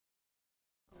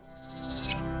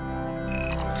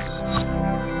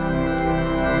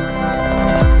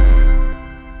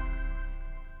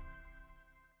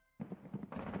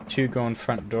Two going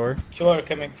front door. Two are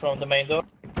coming from the main door.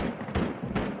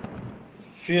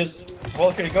 Fuse,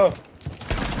 Valkyrie, go.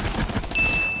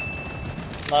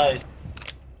 Nice.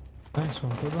 Nice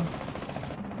one, Bubba.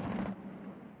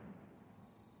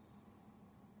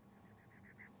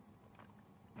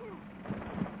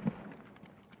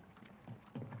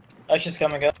 She's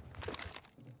coming up.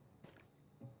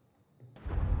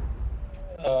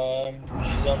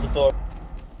 She's on the door.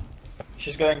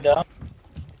 She's going down.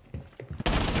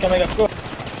 She's coming up, go.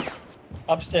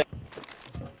 Upstairs.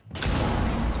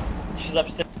 She's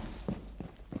upstairs.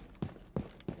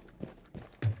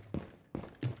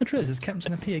 The truth is,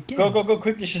 Captain P again. Go, go, go,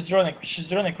 quickly, she's running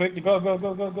quickly, go, go,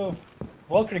 go, go, go.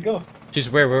 Valkyrie, go.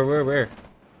 She's where?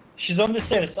 She's on the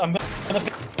stairs, I'm gonna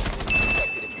pick.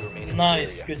 Nice,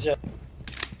 good job.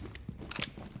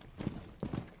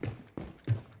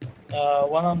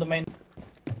 One on the main.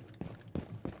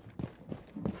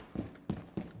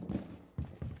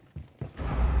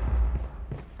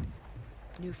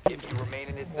 If you remain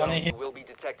in this zone, you will be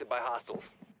detected by hostiles.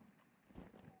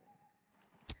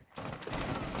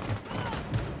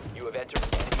 You have entered an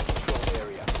enemy-controlled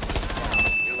area.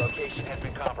 Now, your location has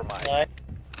been compromised. Nice.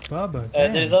 Bubba,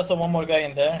 damn. There's also one more guy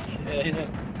in there. He's in.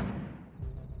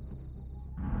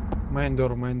 Main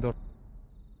door.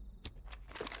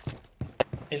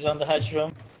 He's on the hatch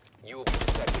room. You will be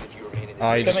detected if you remain in this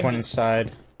Oh, he just Coming. went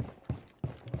inside.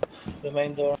 The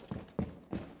main door.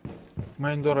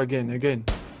 Main door again.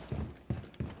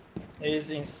 He's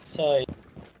inside.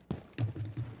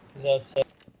 He's outside.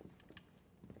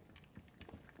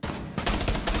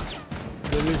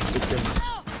 The lift again.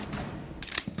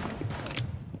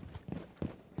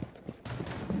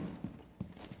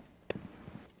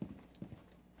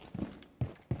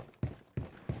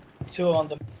 Two on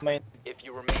the main. If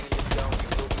you remain in this zone,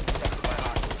 you will be detected by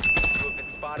hostiles. You have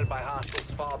been spotted by hostiles.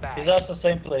 Fall back. He's also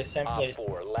same place. Op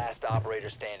 4, last operator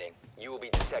standing. You will be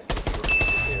detected if you remain in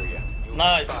this area. You will be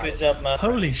Nice, spotted. good job, man.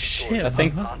 Holy shit, I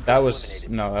think Bubba. that was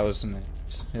no, that wasn't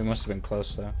it. It must have been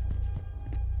close though.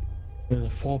 There's a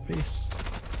 4-piece.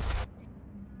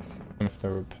 If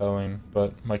they're repelling,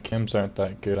 but my kims aren't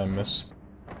that good. I missed.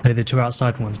 They're the two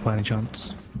outside ones by any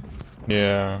chance.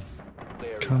 Yeah.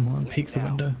 Come on, peek the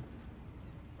window.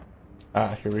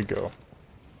 Ah, here we go.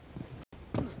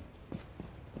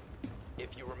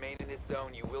 If you remain in this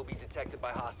zone, you will be detected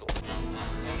by hostiles.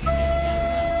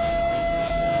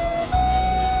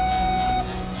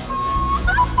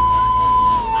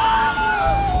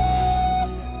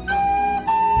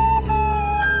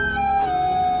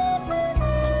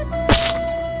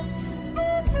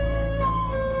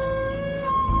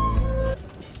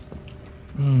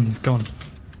 It's gone.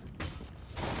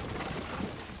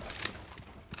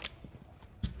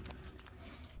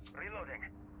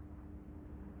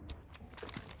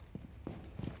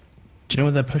 Do you know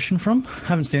where they're pushing from?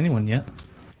 Haven't seen anyone yet.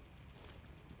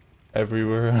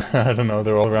 Everywhere. I don't know.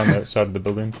 They're all around the outside of the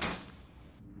building.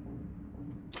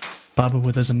 Bubba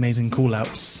with those amazing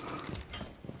callouts.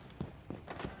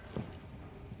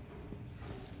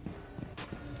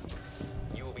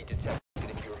 You will be detected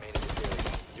if you remain in this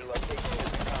area. Your location has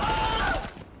been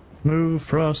compromised. Move,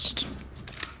 Frost.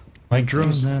 My drone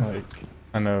drone's there. like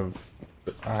kind of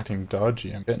acting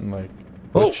dodgy. I'm getting like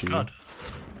Oh, glitchy. God.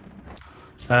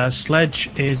 Sledge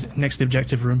is next to the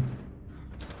objective room.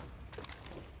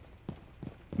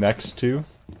 Next to,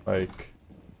 like,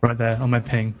 Right there, on my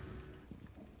ping.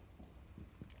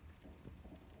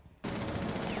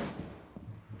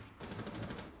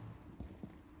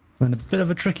 We're in a bit of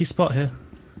a tricky spot here.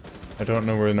 I don't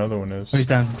know where another one is. Oh, he's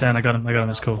down, I got him,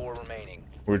 it's Op cool. 4 remaining.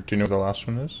 Where do you know where the last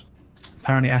one is?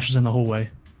 Apparently Ash is in the hallway.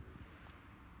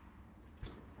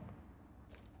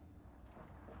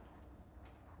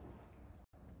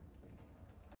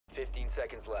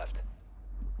 Seconds left.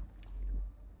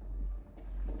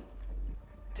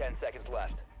 10 seconds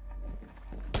left.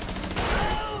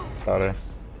 Got it.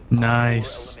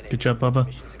 Nice. Good job, Bubba.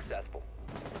 Mission successful.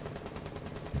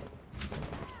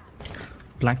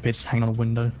 Blackbeard's hanging on a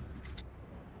window.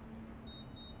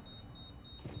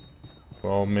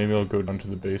 Well, maybe I'll go down to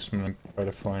the basement and try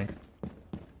to flank.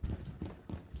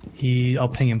 I'll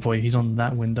ping him for you, he's on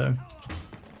that window.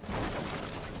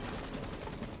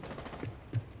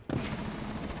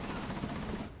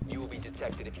 You will be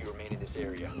detected if you remain in this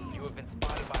area. You have been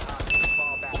spotted by hostiles.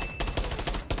 Fall back.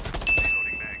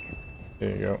 Reloading back. There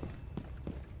you go.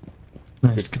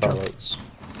 Nice, Good good job. callouts.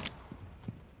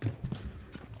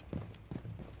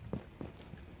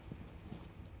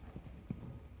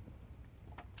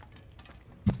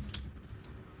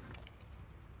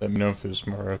 Let me know if there's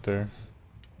more out there.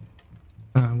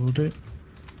 We'll do.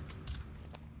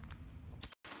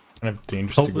 Kind of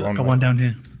dangerous Oh, to go on. got one down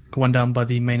here. Got one down by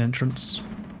the main entrance.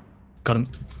 Got him.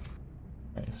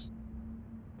 Nice.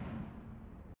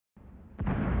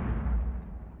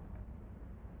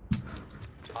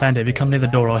 Bandit, if you come near the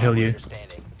door, I'll heal you.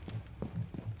 Standing.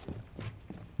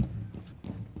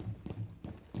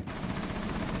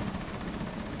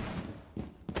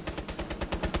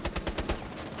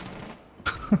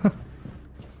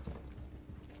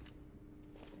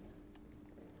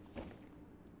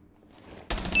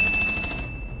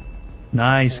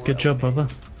 Nice, good job,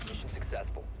 Bubba. Mission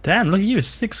successful. Damn, look at you,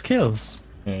 6 kills.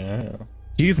 Yeah.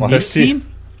 Do you have Well, mute see-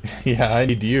 team? Yeah, I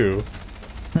need you.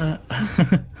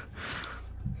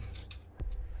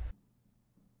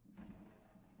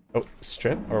 Oh,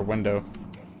 strip or window?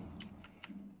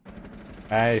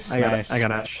 Nice, nice. I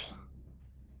got Ash.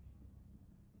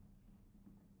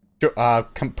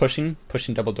 Come pushing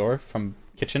double door from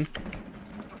kitchen.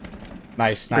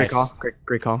 Nice, Great nice. call.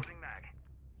 Great call.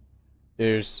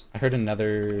 I heard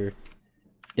another,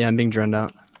 Yeah, I'm being droned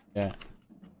out. yeah.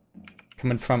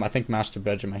 Coming from, I think, master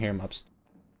bedroom. I hear him upstairs.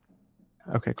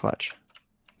 Okay, clutch.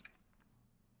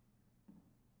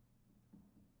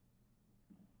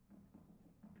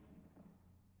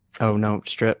 Oh no,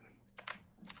 strip.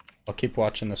 I'll keep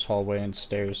watching this hallway and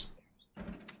stairs.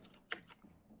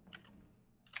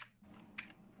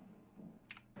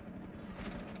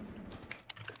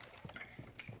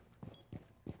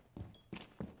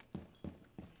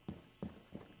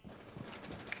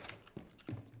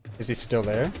 Is he still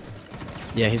there?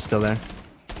 Yeah, he's still there.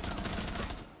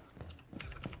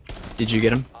 Did you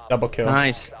get him? Double kill.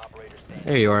 Nice.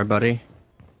 There you are, buddy.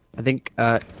 I think,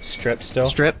 Strip still.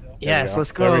 strip. Yes, go.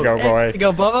 let's go. There we go, boy. There you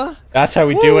go, Bubba. That's how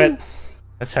we do it.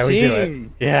 That's how we do it.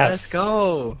 Team. Yes. Let's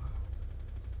go.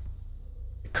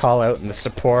 Call out and the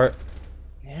support.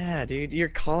 Yeah, dude, your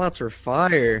callouts were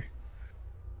fire.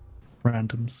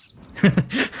 Randoms.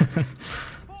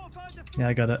 Yeah,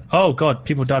 I got it. Oh god,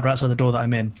 people died right outside the door that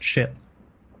I'm in. Shit.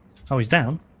 Oh, he's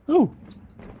down. Ooh.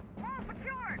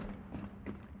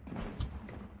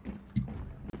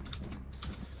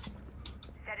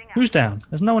 Who's down?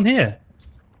 There's no one here.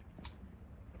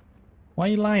 Why are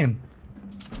you lying?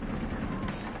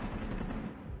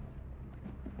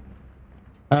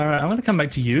 Alright, I'm gonna come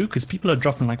back to you because people are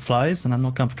dropping like flies and I'm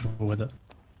not comfortable with it.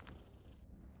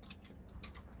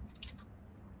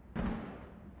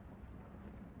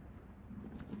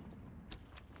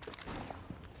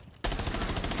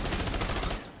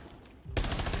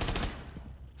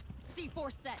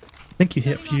 C4 set. I think you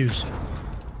hit fuse.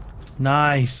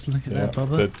 Nice. Look at Yeah, that,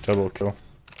 Bubba. the double kill.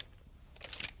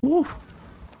 Ooh.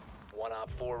 1 op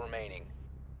 4 remaining.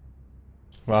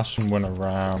 Last one went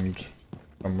around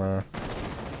somewhere.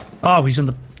 Oh, he's in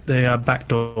the back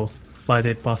door by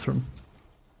the bathroom.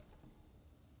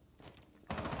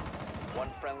 1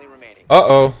 friendly remaining.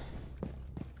 Uh-oh.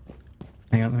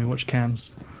 Hang on, let me watch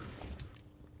cams.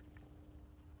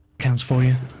 Cams for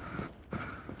you.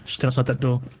 She's outside that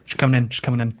door. She's coming in. She's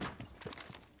coming in.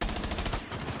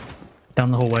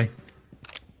 Down the hallway.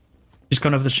 She's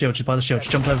gone over the shield. She's by the shield. She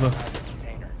jumped over.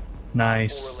 Container. 4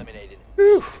 Nice. eliminated.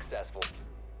 Successful.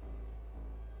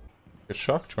 The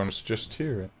shock drone is just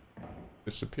here. It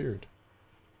disappeared.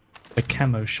 A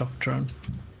camo shock drone.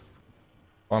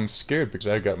 Well, I'm scared because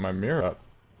I got my mirror up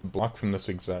to block from this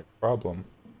exact problem.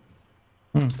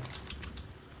 Hmm.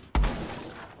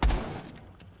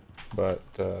 But,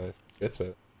 it's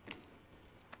it.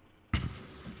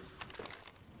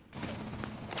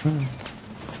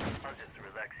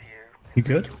 You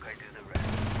good?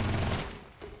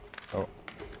 Oh,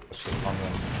 that's the wrong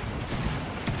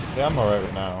one. Yeah, I'm alright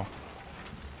right now.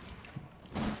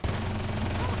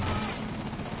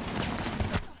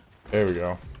 There we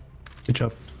go. Good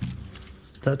job.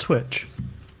 Is that Twitch?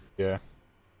 Yeah,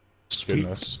 Sweet.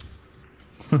 goodness.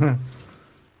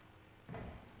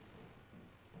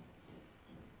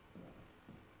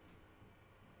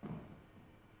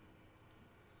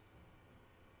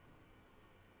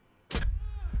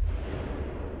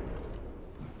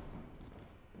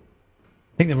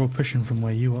 I think they're all pushing from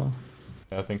where you are.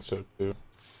 Yeah, I think so too.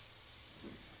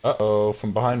 Uh-oh,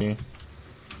 from behind me.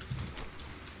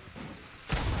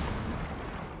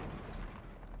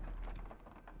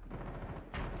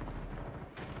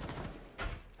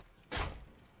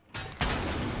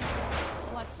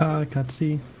 What's I this? can't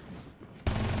see.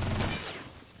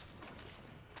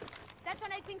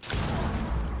 Detonating.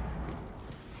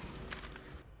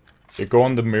 Yeah, go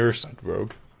on the mirror side,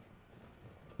 Rogue.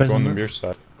 Where's Go on the the mirror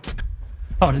side.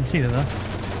 Oh, I didn't see that though.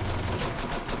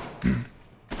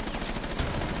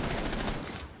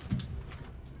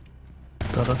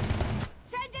 Got her.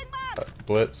 Changing map.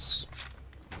 Blitz.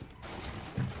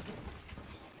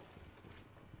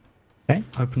 Okay,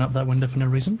 open up that window for no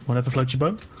reason. Whatever floats your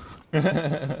boat.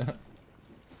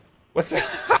 What's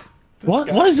that?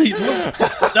 What? What is he?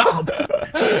 What? No.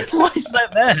 Why is that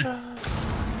there?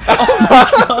 Oh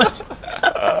my god!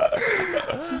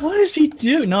 What does he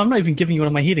do? No, I'm not even giving you one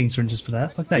of my healing syringes for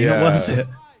that. Fuck that. You're not worth it.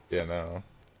 Yeah, no.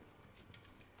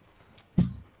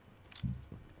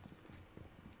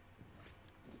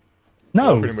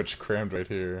 No, We're pretty much crammed right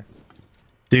here.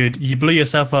 dude, you blew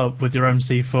yourself up with your own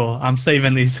C4. I'm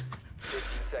saving these.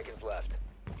 15 seconds left.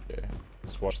 Yeah,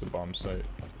 let's watch the bomb site.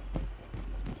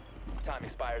 Time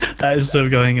expires. That is so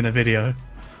going in a video.